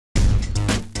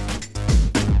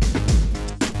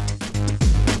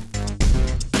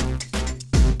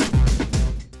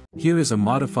Here is a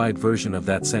modified version of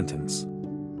that sentence.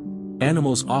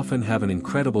 Animals often have an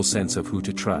incredible sense of who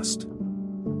to trust.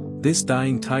 This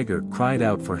dying tiger cried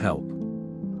out for help.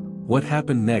 What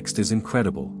happened next is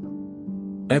incredible.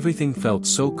 Everything felt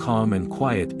so calm and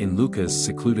quiet in Luca's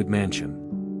secluded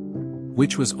mansion,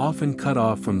 which was often cut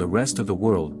off from the rest of the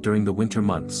world during the winter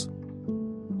months.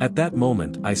 At that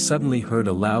moment I suddenly heard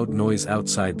a loud noise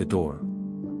outside the door.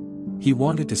 He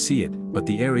wanted to see it, but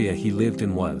the area he lived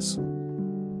in was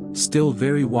still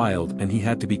very wild and he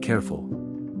had to be careful.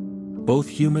 Both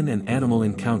human and animal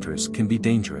encounters can be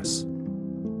dangerous.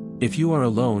 If you are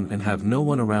alone and have no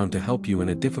one around to help you in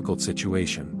a difficult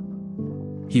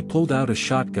situation. He pulled out a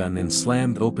shotgun and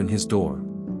slammed open his door.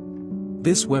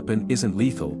 This weapon isn't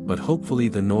lethal, but hopefully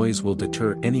the noise will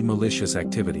deter any malicious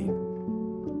activity.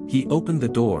 He opened the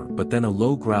door, but then a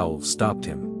low growl stopped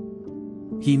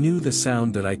him. He knew the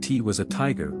sound that it was a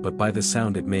tiger, but by the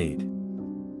sound it made.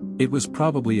 It was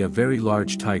probably a very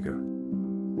large tiger.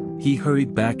 He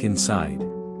hurried back inside.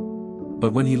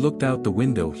 But when he looked out the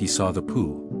window he saw the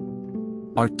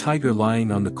our tiger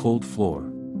lying on the cold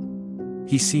floor.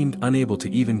 He seemed unable to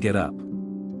even get up.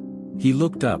 He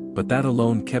looked up, but that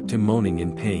alone kept him moaning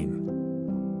in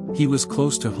pain. He was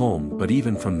close to home, but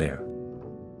even from there,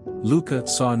 Luca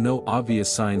saw no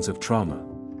obvious signs of trauma.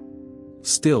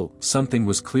 Still, something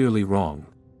was clearly wrong.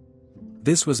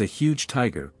 This was a huge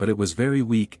tiger, but it was very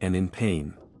weak and in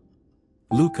pain.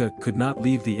 Luca could not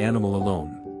leave the animal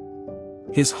alone.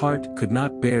 His heart could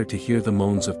not bear to hear the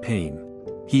moans of pain.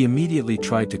 He immediately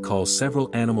tried to call several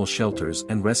animal shelters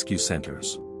and rescue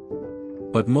centers.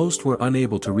 But most were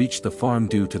unable to reach the farm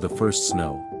due to the first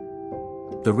snow.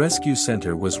 The rescue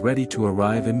center was ready to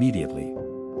arrive immediately.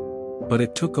 But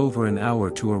it took over an hour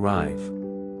to arrive.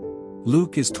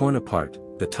 Luke is torn apart,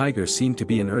 the tiger seemed to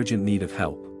be in urgent need of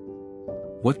help.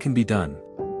 What can be done?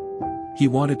 He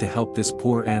wanted to help this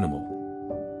poor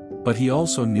animal. But he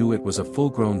also knew it was a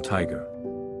full-grown tiger.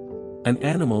 An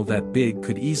animal that big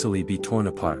could easily be torn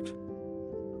apart.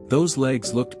 Those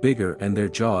legs looked bigger and their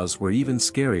jaws were even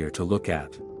scarier to look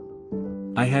at.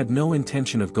 I had no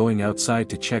intention of going outside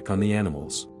to check on the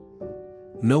animals.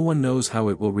 No one knows how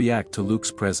it will react to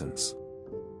Luke's presence.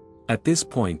 At this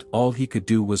point, all he could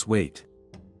do was wait.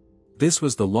 This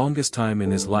was the longest time in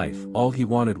his life. All he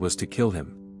wanted was to kill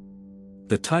him.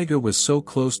 The tiger was so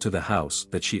close to the house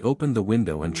that she opened the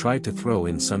window and tried to throw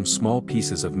in some small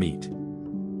pieces of meat.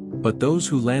 But those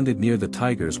who landed near the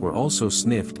tigers were also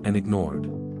sniffed and ignored.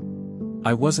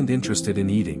 I wasn't interested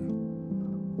in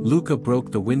eating. Luca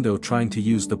broke the window trying to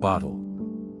use the bottle.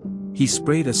 He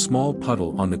sprayed a small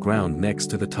puddle on the ground next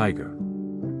to the tiger.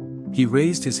 He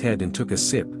raised his head and took a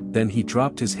sip, then he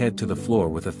dropped his head to the floor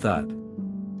with a thud.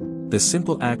 The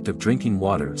simple act of drinking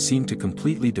water seemed to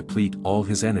completely deplete all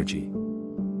his energy.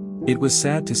 It was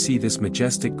sad to see this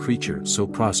majestic creature so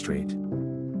prostrate.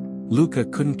 Luca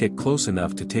couldn't get close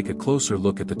enough to take a closer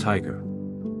look at the tiger.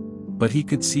 But he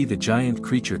could see the giant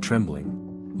creature trembling.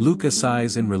 Luca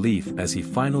sighs in relief as he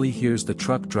finally hears the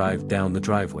truck drive down the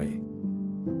driveway.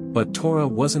 But Tora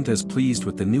wasn't as pleased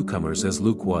with the newcomers as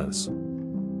Luke was.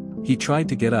 He tried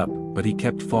to get up, but he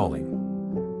kept falling.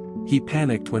 He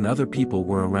panicked when other people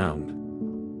were around.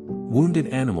 Wounded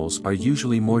animals are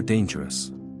usually more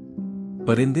dangerous.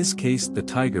 But in this case the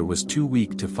tiger was too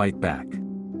weak to fight back.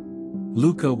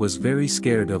 Luca was very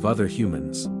scared of other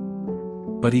humans.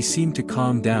 But he seemed to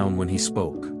calm down when he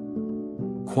spoke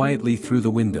quietly through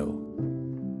the window.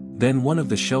 Then one of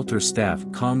the shelter staff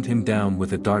calmed him down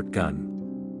with a dart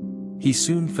gun. He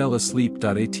soon fell asleep.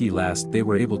 At last they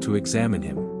were able to examine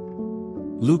him.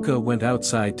 Luca went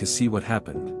outside to see what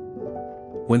happened.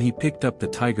 When he picked up the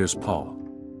tiger's paw,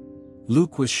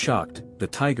 Luke was shocked. The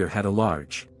tiger had a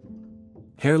large,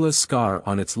 hairless scar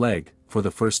on its leg, for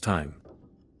the first time.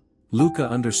 Luca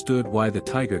understood why the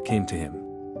tiger came to him.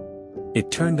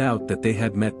 It turned out that they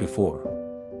had met before.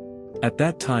 At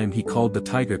that time he called the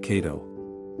tiger Kato.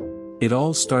 It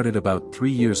all started about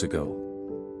 3 years ago.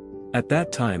 At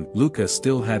that time, Luca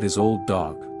still had his old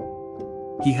dog.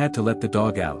 He had to let the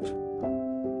dog out.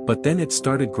 But then it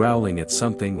started growling at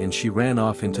something and she ran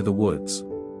off into the woods.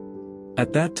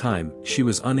 At that time, she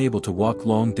was unable to walk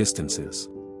long distances.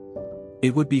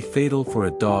 It would be fatal for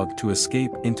a dog to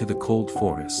escape into the cold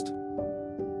forest.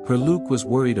 Her Luke was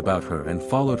worried about her and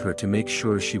followed her to make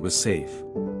sure she was safe.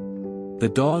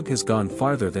 The dog has gone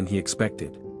farther than he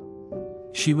expected.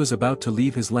 She was about to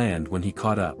leave his land when he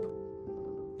caught up.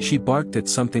 She barked at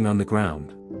something on the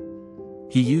ground.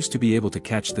 He used to be able to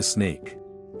catch the snake.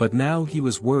 But now he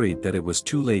was worried that it was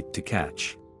too late to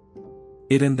catch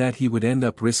it and that he would end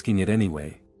up risking it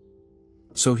anyway.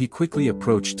 So he quickly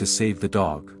approached to save the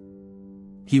dog.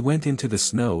 He went into the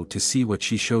snow to see what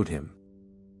she showed him.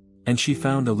 And she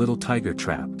found a little tiger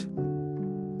trapped.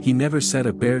 He never set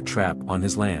a bear trap on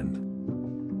his land.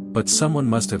 But someone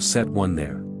must have set one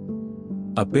there.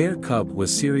 A bear cub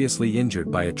was seriously injured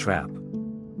by a trap.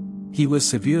 He was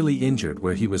severely injured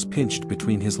where he was pinched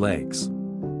between his legs.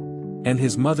 And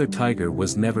his mother tiger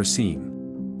was never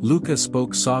seen. Luca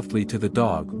spoke softly to the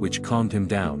dog, which calmed him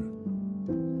down.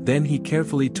 Then he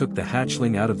carefully took the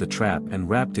hatchling out of the trap and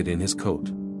wrapped it in his coat.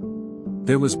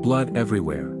 There was blood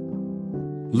everywhere.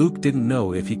 Luke didn't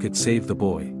know if he could save the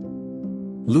boy.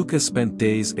 Luca spent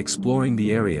days exploring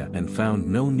the area and found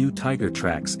no new tiger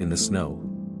tracks in the snow.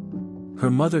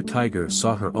 Her mother tiger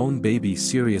saw her own baby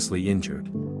seriously injured.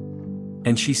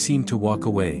 And she seemed to walk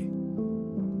away.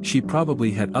 She probably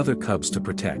had other cubs to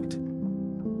protect.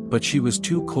 But she was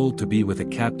too cold to be with a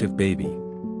captive baby.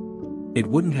 It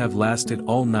wouldn't have lasted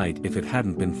all night if it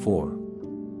hadn't been for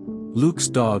Luke's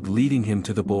dog leading him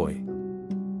to the boy.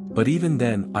 But even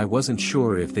then I wasn't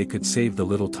sure if they could save the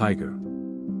little tiger.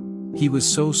 He was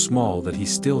so small that he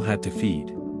still had to feed.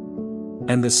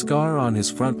 And the scar on his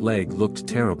front leg looked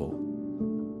terrible.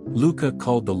 Luca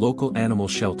called the local animal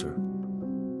shelter.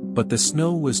 But the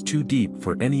snow was too deep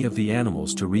for any of the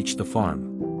animals to reach the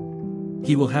farm.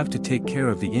 He will have to take care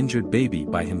of the injured baby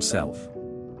by himself.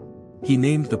 He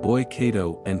named the boy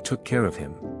Cato and took care of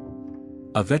him.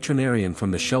 A veterinarian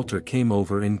from the shelter came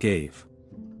over and gave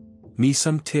me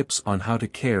some tips on how to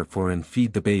care for and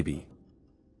feed the baby.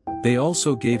 They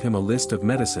also gave him a list of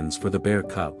medicines for the bear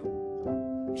cub.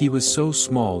 He was so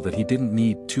small that he didn't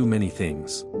need too many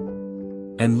things.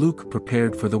 And Luke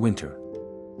prepared for the winter.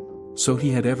 So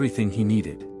he had everything he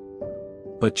needed.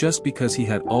 But just because he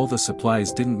had all the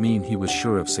supplies didn't mean he was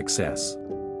sure of success.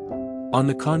 On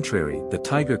the contrary, the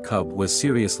tiger cub was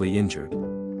seriously injured.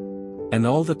 And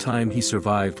all the time he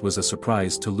survived was a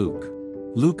surprise to Luke.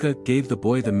 Luca gave the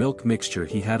boy the milk mixture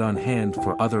he had on hand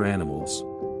for other animals.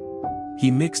 He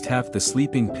mixed half the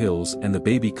sleeping pills and the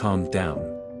baby calmed down.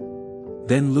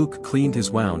 Then Luke cleaned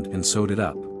his wound and sewed it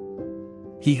up.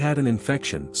 He had an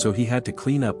infection, so he had to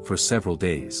clean up for several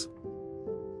days.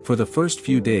 For the first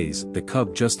few days, the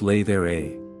cub just lay there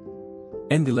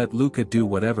and let Luca do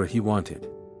whatever he wanted.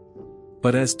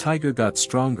 But as Tiger got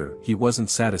stronger, he wasn't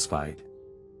satisfied.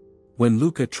 When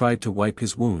Luca tried to wipe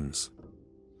his wounds,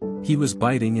 he was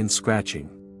biting and scratching.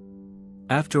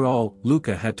 After all,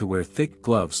 Luca had to wear thick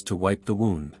gloves to wipe the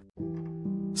wound.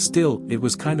 Still, it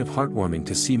was kind of heartwarming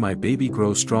to see my baby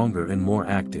grow stronger and more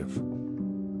active.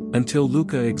 Until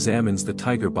Luca examines the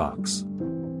tiger box.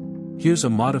 Here's a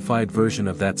modified version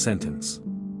of that sentence.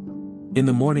 In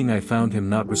the morning I found him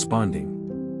not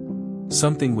responding.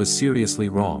 Something was seriously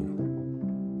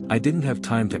wrong. I didn't have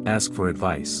time to ask for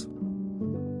advice.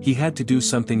 He had to do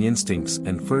something. Instincts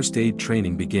and first aid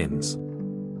training begins.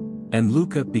 And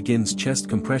Luca begins chest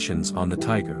compressions on the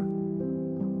tiger.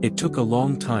 It took a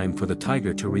long time for the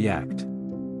tiger to react.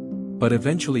 But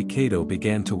eventually Cato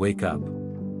began to wake up.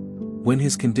 When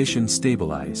his condition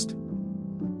stabilized,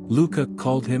 Luca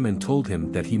called him and told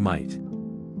him that he might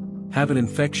have an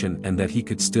infection and that he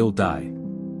could still die.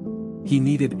 He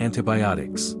needed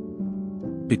antibiotics.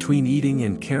 Between eating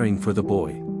and caring for the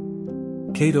boy,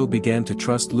 Cato began to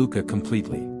trust Luca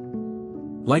completely.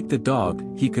 Like the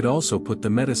dog, he could also put the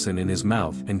medicine in his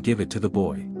mouth and give it to the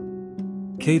boy.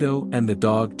 Cato and the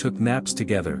dog took naps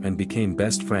together and became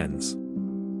best friends.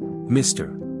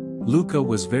 Mr. Luca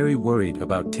was very worried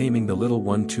about taming the little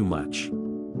one too much.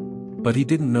 But he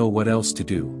didn't know what else to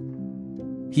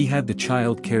do. He had the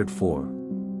child cared for.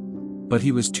 But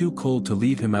he was too cold to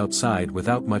leave him outside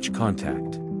without much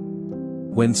contact.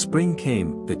 When spring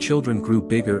came, the children grew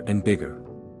bigger and bigger.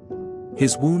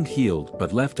 His wound healed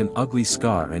but left an ugly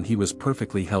scar and he was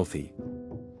perfectly healthy.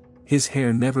 His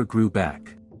hair never grew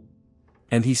back.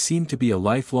 And he seemed to be a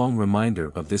lifelong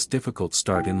reminder of this difficult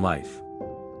start in life.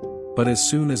 But as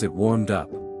soon as it warmed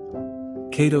up,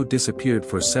 Cato disappeared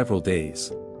for several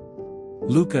days.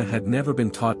 Luca had never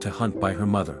been taught to hunt by her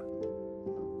mother.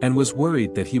 And was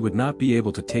worried that he would not be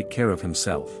able to take care of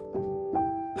himself.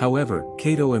 However,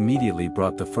 Cato immediately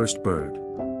brought the first bird.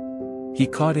 He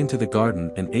caught into the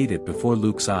garden and ate it before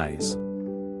Luke's eyes.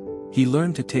 He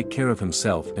learned to take care of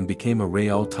himself and became a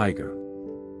Real tiger.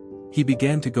 He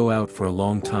began to go out for a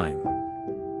long time.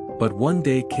 But one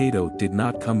day Cato did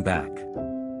not come back.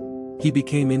 He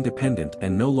became independent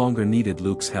and no longer needed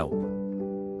Luke's help.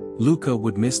 Luca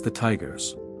would miss the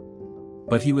tigers.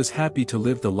 But he was happy to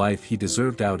live the life he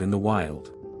deserved out in the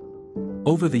wild.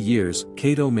 Over the years,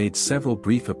 Cato made several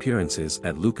brief appearances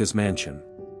at Luca's mansion.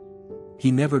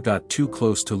 He never got too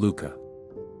close to Luca.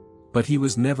 But he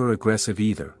was never aggressive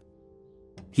either.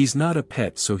 He's not a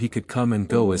pet, so he could come and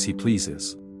go as he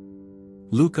pleases.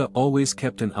 Luca always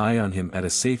kept an eye on him at a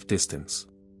safe distance,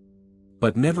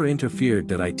 but never interfered.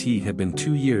 That it had been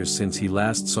 2 years since he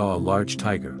last saw a large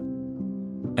tiger,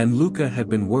 and Luca had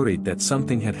been worried that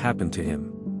something had happened to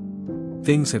him.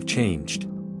 Things have changed.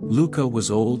 Luca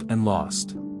was old and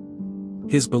lost.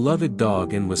 His beloved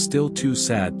dog was still too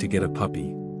sad to get a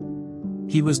puppy.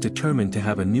 He was determined to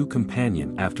have a new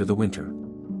companion after the winter.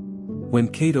 When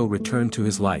Cato returned to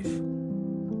his life,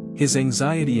 his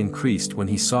anxiety increased when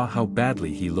he saw how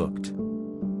badly he looked,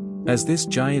 as this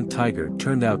giant tiger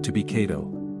turned out to be Cato.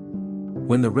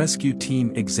 When the rescue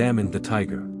team examined the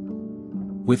tiger,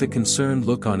 with a concerned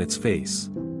look on its face,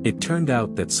 it turned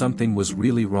out that something was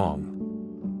really wrong.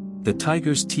 The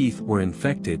tiger's teeth were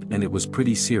infected and it was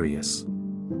pretty serious.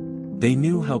 They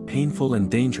knew how painful and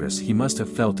dangerous he must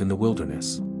have felt in the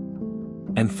wilderness,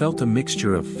 and felt a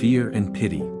mixture of fear and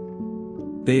pity.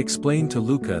 They explained to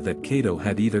Luca that Cato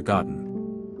had either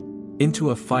gotten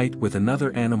into a fight with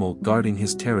another animal guarding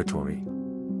his territory,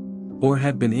 or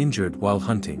had been injured while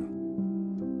hunting.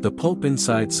 The pulp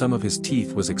inside some of his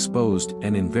teeth was exposed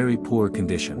and in very poor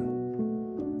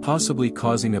condition, possibly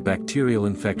causing a bacterial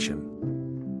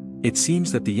infection. It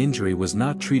seems that the injury was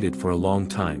not treated for a long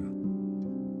time.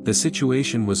 The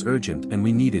situation was urgent and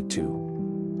we needed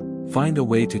to find a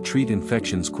way to treat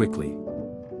infections quickly.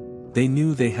 They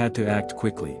knew they had to act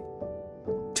quickly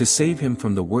to save him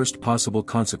from the worst possible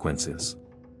consequences.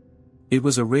 It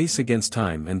was a race against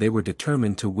time and they were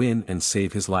determined to win and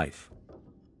save his life.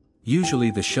 Usually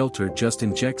the shelter just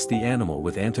injects the animal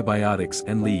with antibiotics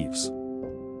and leaves,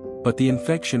 but the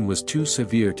infection was too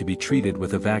severe to be treated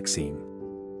with a vaccine.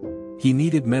 He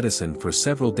needed medicine for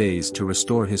several days to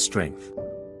restore his strength.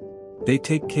 They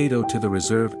take Cato to the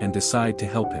reserve and decide to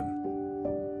help him.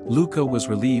 Luca was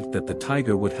relieved that the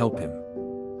tiger would help him,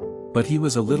 but he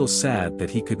was a little sad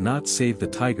that he could not save the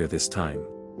tiger this time.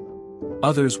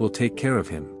 Others will take care of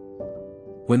him.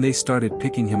 When they started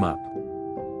picking him up,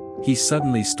 he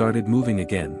suddenly started moving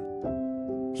again.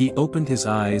 He opened his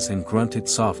eyes and grunted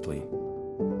softly.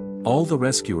 All the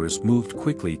rescuers moved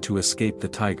quickly to escape the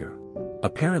tiger.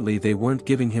 Apparently they weren't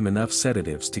giving him enough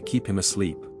sedatives to keep him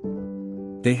asleep.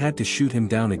 They had to shoot him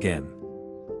down again.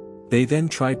 They then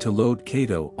tried to load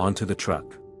Cato onto the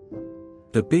truck.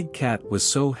 The big cat was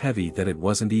so heavy that it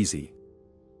wasn't easy.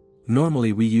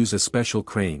 Normally we use a special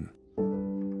crane,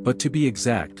 but to be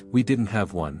exact, we didn't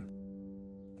have one.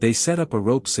 They set up a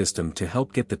rope system to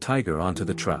help get the tiger onto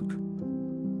the truck.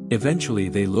 Eventually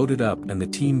they loaded up and the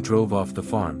team drove off the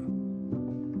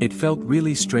farm. It felt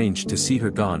really strange to see her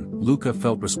gone. Luca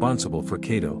felt responsible for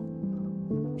Cato.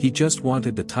 He just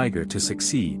wanted the tiger to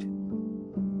succeed.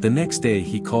 The next day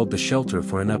he called the shelter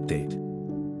for an update.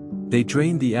 They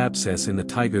drained the abscess in the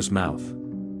tiger's mouth,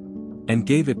 and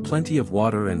gave it plenty of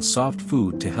water and soft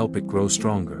food to help it grow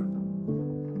stronger.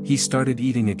 He started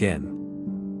eating again,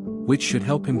 which should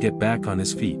help him get back on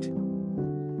his feet.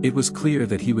 It was clear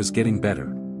that he was getting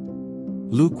better.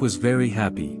 Luke was very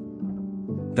happy.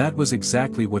 That was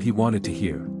exactly what he wanted to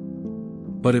hear.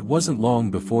 But it wasn't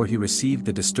long before he received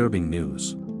the disturbing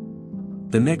news.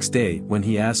 The next day, when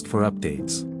he asked for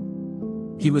updates,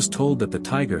 he was told that the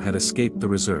tiger had escaped the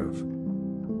reserve.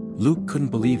 Luke couldn't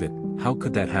believe it. How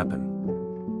could that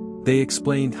happen? They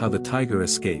explained how the tiger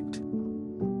escaped.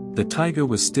 The tiger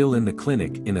was still in the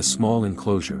clinic in a small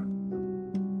enclosure.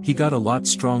 He got a lot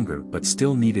stronger but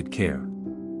still needed care.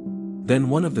 Then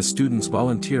one of the students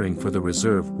volunteering for the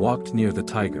reserve walked near the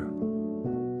tiger.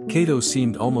 Cato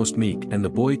seemed almost meek and the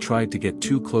boy tried to get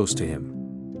too close to him.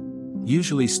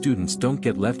 Usually students don't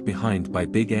get left behind by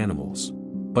big animals,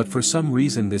 but for some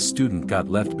reason this student got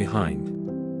left behind.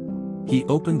 He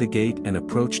opened the gate and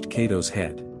approached Cato's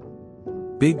head.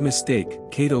 Big mistake,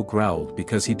 Cato growled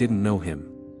because he didn't know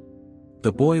him.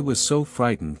 The boy was so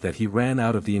frightened that he ran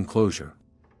out of the enclosure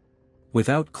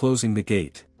without closing the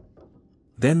gate.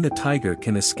 Then the tiger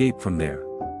can escape from there.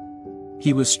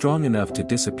 He was strong enough to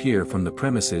disappear from the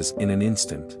premises in an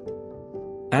instant.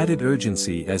 Added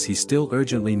urgency as he still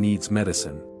urgently needs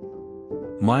medicine.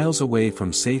 Miles away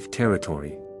from safe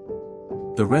territory,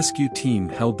 the rescue team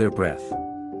held their breath,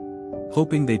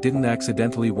 hoping they didn't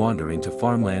accidentally wander into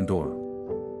farmland or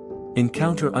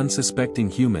encounter unsuspecting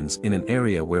humans in an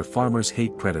area where farmers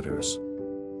hate predators.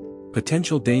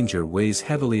 Potential danger weighs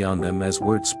heavily on them as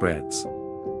word spreads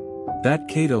that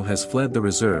Cato has fled the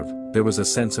reserve. There was a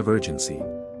sense of urgency.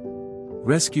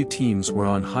 Rescue teams were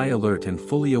on high alert and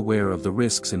fully aware of the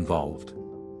risks involved.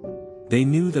 They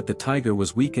knew that the tiger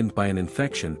was weakened by an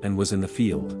infection and was in the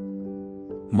field,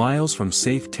 miles from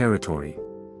safe territory.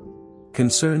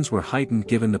 Concerns were heightened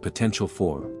given the potential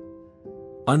for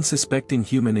unsuspecting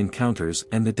human encounters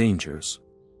and the dangers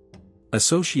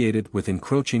associated with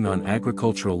encroaching on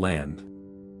agricultural land.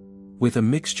 With a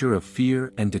mixture of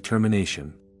fear and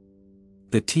determination,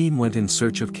 the team went in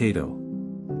search of Cato.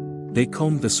 They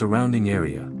combed the surrounding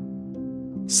area,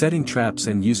 setting traps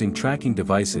and using tracking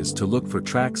devices to look for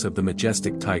tracks of the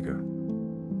majestic tiger.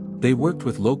 They worked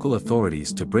with local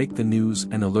authorities to break the news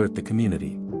and alert the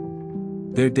community.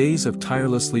 Their days of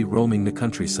tirelessly roaming the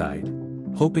countryside,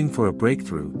 hoping for a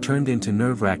breakthrough, turned into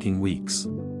nerve-wracking weeks.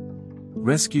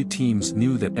 Rescue teams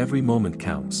knew that every moment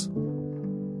counts.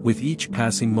 With each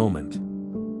passing moment,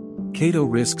 Cato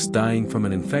risks dying from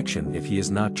an infection if he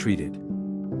is not treated.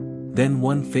 Then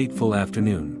one fateful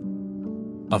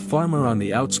afternoon, a farmer on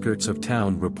the outskirts of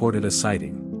town reported a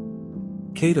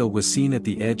sighting. Cato was seen at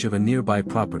the edge of a nearby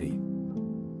property,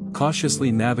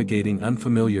 cautiously navigating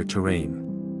unfamiliar terrain.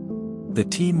 The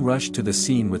team rushed to the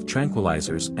scene with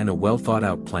tranquilizers and a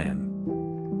well-thought-out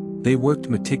plan. They worked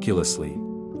meticulously,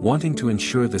 wanting to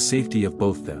ensure the safety of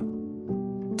both the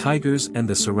tigers and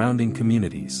the surrounding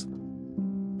communities.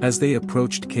 As they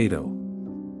approached Cato,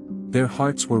 their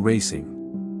hearts were racing,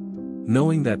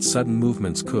 knowing that sudden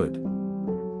movements could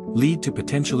lead to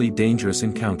potentially dangerous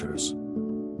encounters.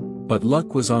 But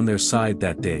luck was on their side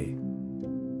that day.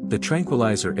 The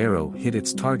tranquilizer arrow hit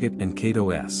its target and Cato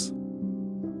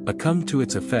succumbed to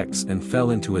its effects and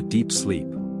fell into a deep sleep.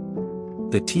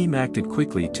 The team acted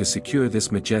quickly to secure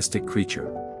this majestic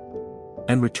creature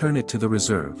and return it to the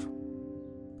reserve.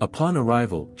 Upon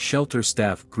arrival, shelter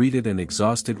staff greeted an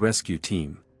exhausted rescue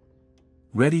team,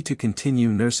 ready to continue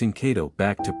nursing Cato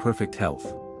back to perfect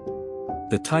health.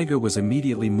 The tiger was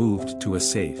immediately moved to a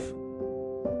safe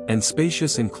and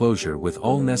spacious enclosure with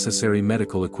all necessary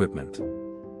medical equipment.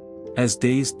 As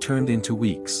days turned into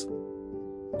weeks,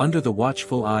 under the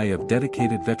watchful eye of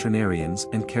dedicated veterinarians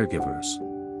and caregivers,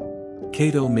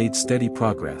 Cato made steady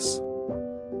progress.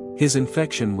 His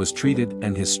infection was treated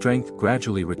and his strength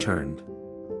gradually returned.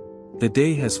 The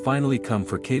day has finally come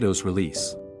for Cato's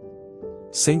release.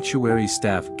 Sanctuary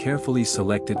staff carefully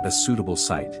selected a suitable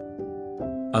site,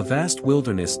 a vast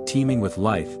wilderness teeming with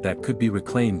life that could be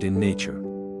reclaimed in nature.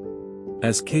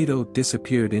 As Cato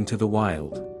disappeared into the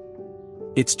wild,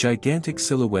 its gigantic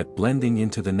silhouette blending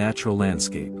into the natural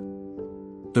landscape,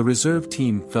 the reserve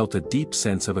team felt a deep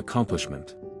sense of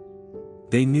accomplishment.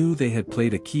 They knew they had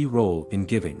played a key role in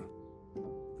giving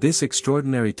this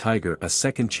extraordinary tiger a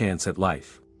second chance at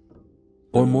life.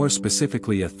 Or more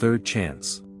specifically, a third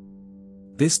chance.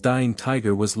 This dying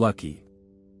tiger was lucky.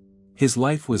 His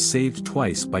life was saved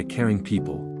twice by caring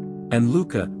people. And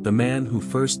Luca, the man who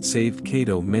first saved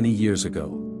Cato many years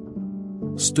ago,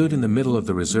 stood in the middle of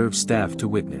the reserve staff to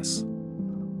witness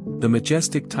the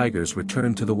majestic tigers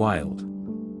return to the wild.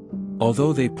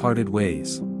 Although they parted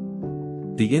ways,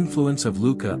 the influence of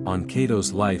Luca on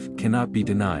Cato's life cannot be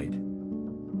denied.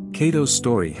 Cato's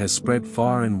story has spread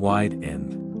far and wide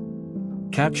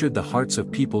and captured the hearts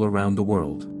of people around the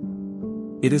world.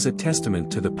 It is a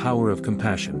testament to the power of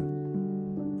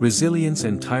compassion, resilience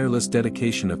and tireless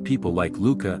dedication of people like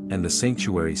Luca and the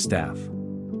sanctuary staff.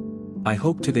 I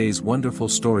hope today's wonderful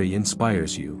story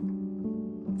inspires you.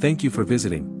 Thank you for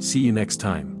visiting. See you next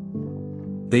time.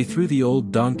 They threw the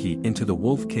old donkey into the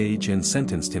wolf cage and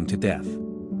sentenced him to death.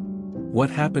 What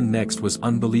happened next was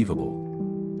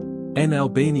unbelievable. In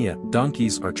Albania,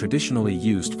 donkeys are traditionally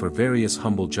used for various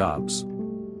humble jobs.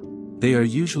 They are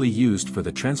usually used for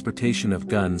the transportation of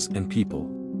guns and people,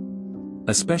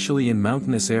 especially in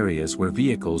mountainous areas where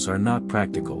vehicles are not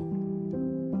practical.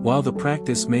 While the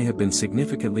practice may have been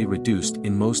significantly reduced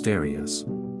in most areas,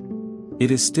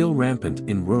 it is still rampant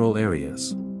in rural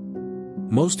areas.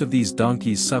 Most of these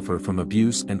donkeys suffer from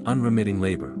abuse and unremitting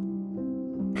labor.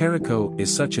 Perico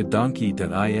is such a donkey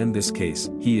that in this case,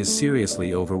 he is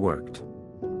seriously overworked.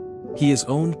 He is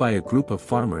owned by a group of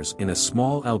farmers in a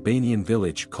small Albanian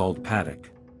village called Paddock,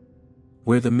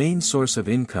 where the main source of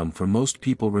income for most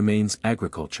people remains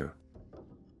agriculture.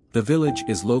 The village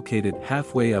is located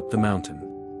halfway up the mountain,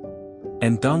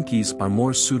 and donkeys are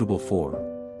more suitable for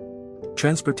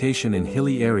transportation in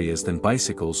hilly areas than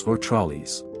bicycles or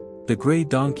trolleys. The gray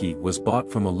donkey was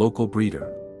bought from a local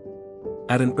breeder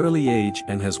at an early age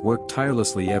and has worked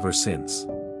tirelessly ever since.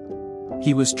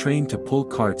 He was trained to pull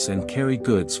carts and carry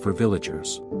goods for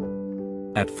villagers.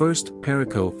 At first,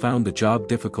 Perico found the job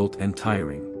difficult and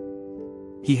tiring.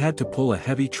 He had to pull a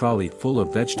heavy trolley full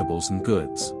of vegetables and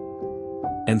goods.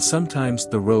 And sometimes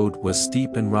the road was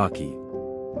steep and rocky.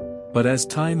 But as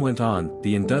time went on,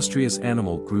 the industrious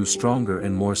animal grew stronger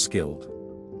and more skilled.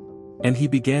 And he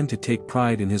began to take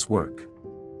pride in his work.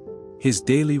 His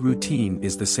daily routine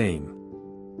is the same.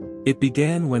 It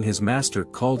began when his master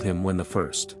called him when the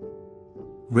first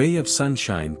Ray of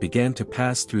sunshine began to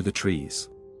pass through the trees.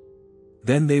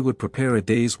 Then they would prepare a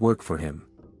day's work for him.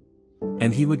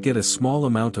 And he would get a small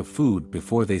amount of food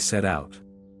before they set out.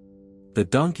 The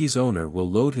donkey's owner will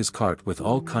load his cart with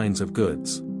all kinds of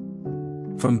goods.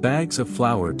 From bags of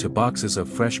flour to boxes of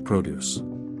fresh produce.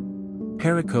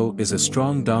 Perico is a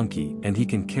strong donkey and he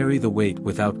can carry the weight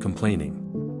without complaining.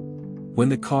 When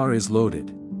the car is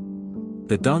loaded,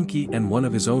 the donkey and one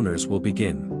of his owners will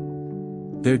begin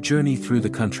their journey through the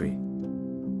country.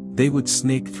 They would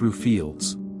snake through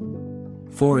fields,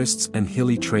 forests and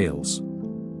hilly trails,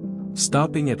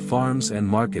 stopping at farms and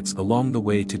markets along the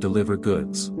way to deliver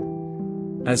goods.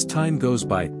 As time goes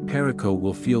by, Perico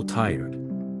will feel tired.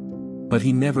 But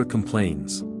he never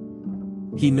complains.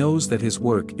 He knows that his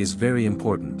work is very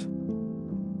important.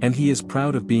 And he is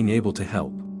proud of being able to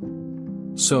help.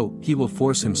 So, he will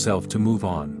force himself to move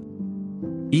on.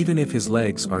 Even if his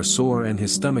legs are sore and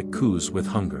his stomach coos with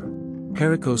hunger.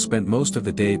 Perico spent most of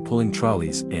the day pulling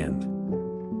trolleys and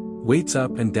weights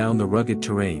up and down the rugged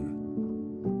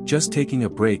terrain. Just taking a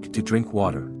break to drink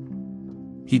water.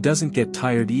 He doesn't get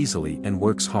tired easily and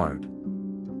works hard.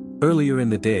 Earlier in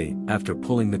the day, after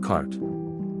pulling the cart,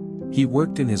 he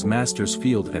worked in his master's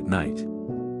field at night.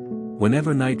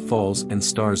 Whenever night falls and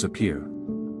stars appear,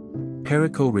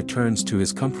 Perico returns to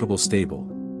his comfortable stable.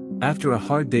 After a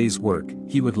hard day's work,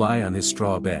 he would lie on his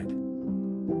straw bed.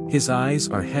 His eyes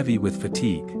are heavy with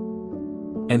fatigue.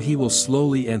 And he will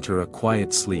slowly enter a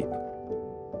quiet sleep.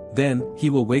 Then, he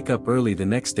will wake up early the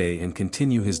next day and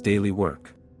continue his daily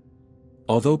work.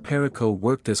 Although Perico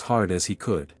worked as hard as he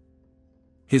could,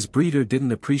 his breeder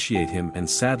didn't appreciate him and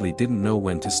sadly didn't know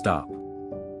when to stop.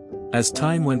 As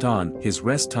time went on, his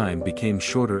rest time became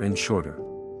shorter and shorter.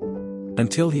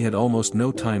 Until he had almost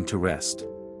no time to rest.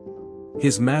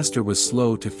 His master was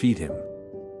slow to feed him.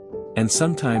 And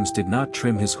sometimes did not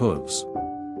trim his hooves.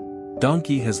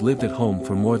 Donkey has lived at home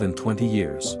for more than 20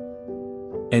 years.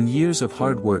 And years of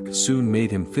hard work soon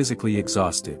made him physically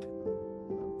exhausted.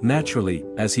 Naturally,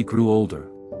 as he grew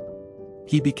older,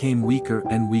 he became weaker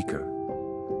and weaker.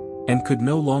 And could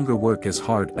no longer work as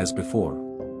hard as before.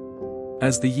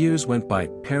 As the years went by,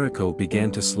 Perico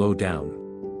began to slow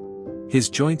down. His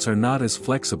joints are not as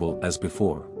flexible as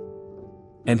before.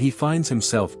 And he finds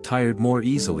himself tired more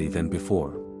easily than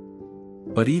before.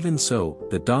 But even so,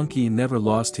 the donkey never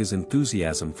lost his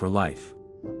enthusiasm for life.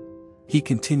 He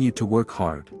continued to work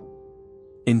hard,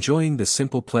 enjoying the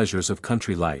simple pleasures of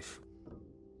country life,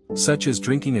 such as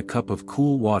drinking a cup of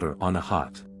cool water on a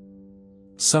hot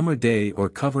summer day or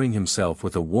covering himself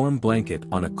with a warm blanket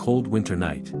on a cold winter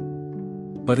night.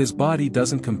 But his body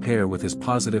doesn't compare with his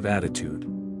positive attitude.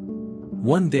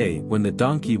 One day, when the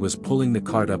donkey was pulling the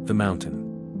cart up the mountain,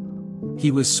 he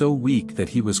was so weak that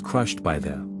he was crushed by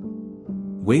the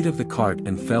weight of the cart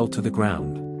and fell to the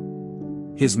ground.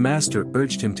 His master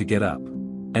urged him to get up,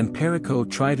 and Perico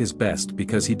tried his best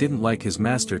because he didn't like his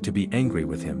master to be angry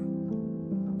with him.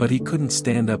 But he couldn't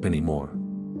stand up anymore.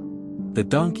 The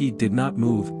donkey did not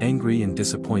move, angry and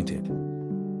disappointed.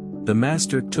 The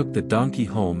master took the donkey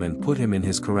home and put him in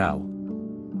his corral.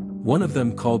 One of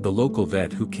them called the local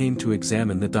vet who came to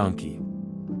examine the donkey.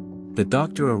 The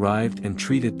doctor arrived and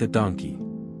treated the donkey.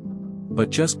 But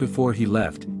just before he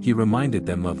left, he reminded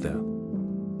them of the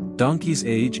donkey's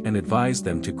age and advised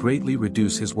them to greatly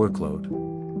reduce his workload.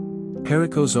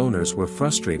 Perico's owners were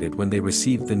frustrated when they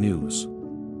received the news.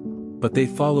 But they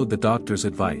followed the doctor's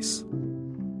advice.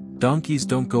 Donkeys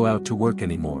don't go out to work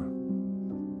anymore.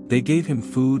 They gave him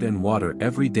food and water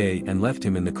every day and left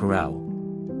him in the corral.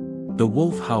 The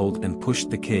wolf howled and pushed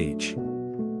the cage.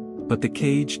 But the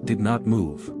cage did not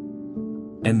move.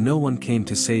 And no one came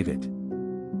to save it.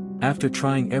 After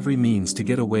trying every means to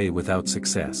get away without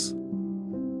success,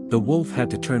 the wolf had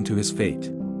to turn to his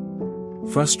fate.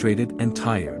 Frustrated and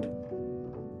tired,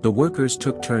 the workers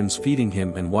took turns feeding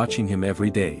him and watching him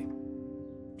every day.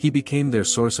 He became their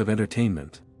source of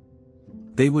entertainment.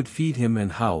 They would feed him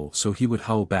and howl, so he would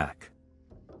howl back.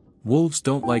 Wolves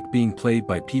don't like being played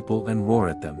by people and roar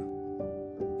at them.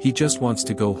 He just wants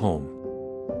to go home.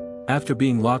 After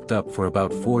being locked up for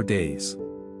about 4 days,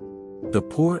 the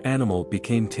poor animal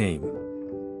became tame.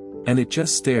 And it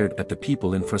just stared at the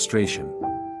people in frustration.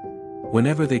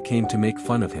 Whenever they came to make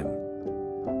fun of him,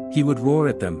 he would roar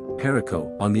at them.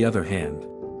 Perico, on the other hand,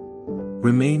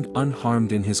 remained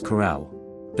unharmed in his corral.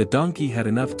 The donkey had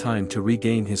enough time to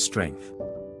regain his strength.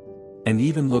 And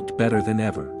even looked better than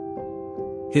ever.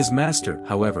 His master,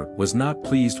 however, was not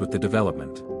pleased with the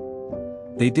development.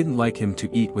 They didn't like him to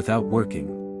eat without working,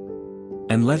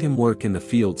 and let him work in the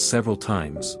fields several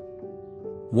times.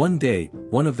 One day,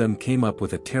 one of them came up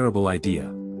with a terrible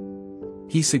idea.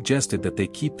 He suggested that they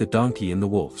keep the donkey in the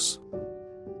wolf's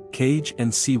cage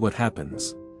and see what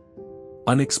happens.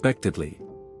 Unexpectedly,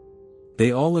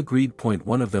 they all agreed.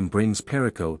 One of them brings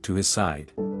Perico to his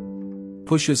side,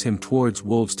 pushes him towards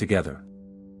wolves together,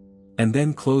 and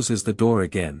then closes the door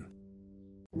again.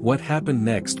 What happened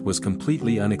next was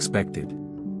completely unexpected.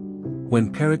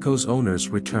 When Perico's owners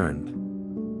returned,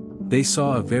 they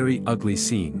saw a very ugly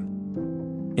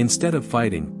scene. Instead of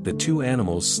fighting, the two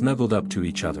animals snuggled up to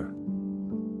each other.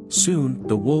 Soon,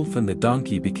 the wolf and the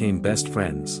donkey became best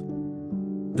friends.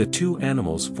 The two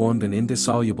animals formed an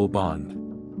indissoluble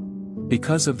bond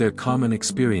because of their common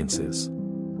experiences,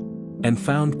 and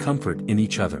found comfort in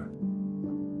each other.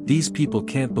 These people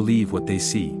can't believe what they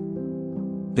see.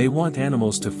 They want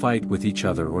animals to fight with each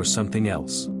other or something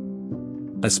else.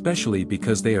 Especially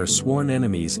because they are sworn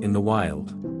enemies in the wild.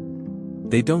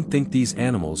 They don't think these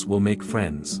animals will make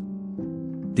friends.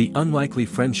 The unlikely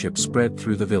friendship spread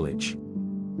through the village,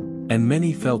 and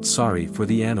many felt sorry for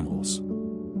the animals.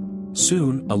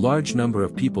 Soon, a large number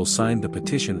of people signed the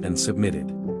petition and submitted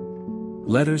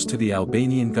letters to the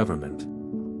Albanian government.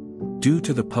 Due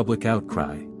to the public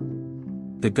outcry,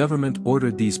 the government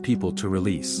ordered these people to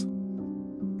release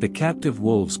the captive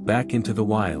wolves back into the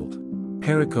wild.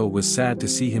 Perico was sad to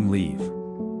see him leave,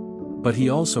 but he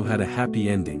also had a happy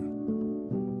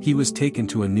ending. He was taken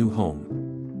to a new home,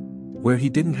 where he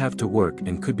didn't have to work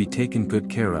and could be taken good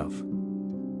care of.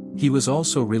 He was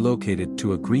also relocated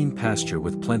to a green pasture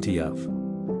with plenty of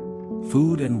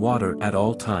food and water at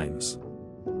all times.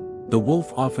 The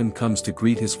wolf often comes to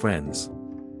greet his friends,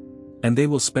 and they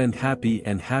will spend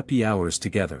happy hours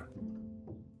together.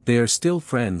 They are still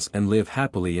friends and live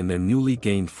happily in their newly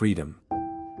gained freedom.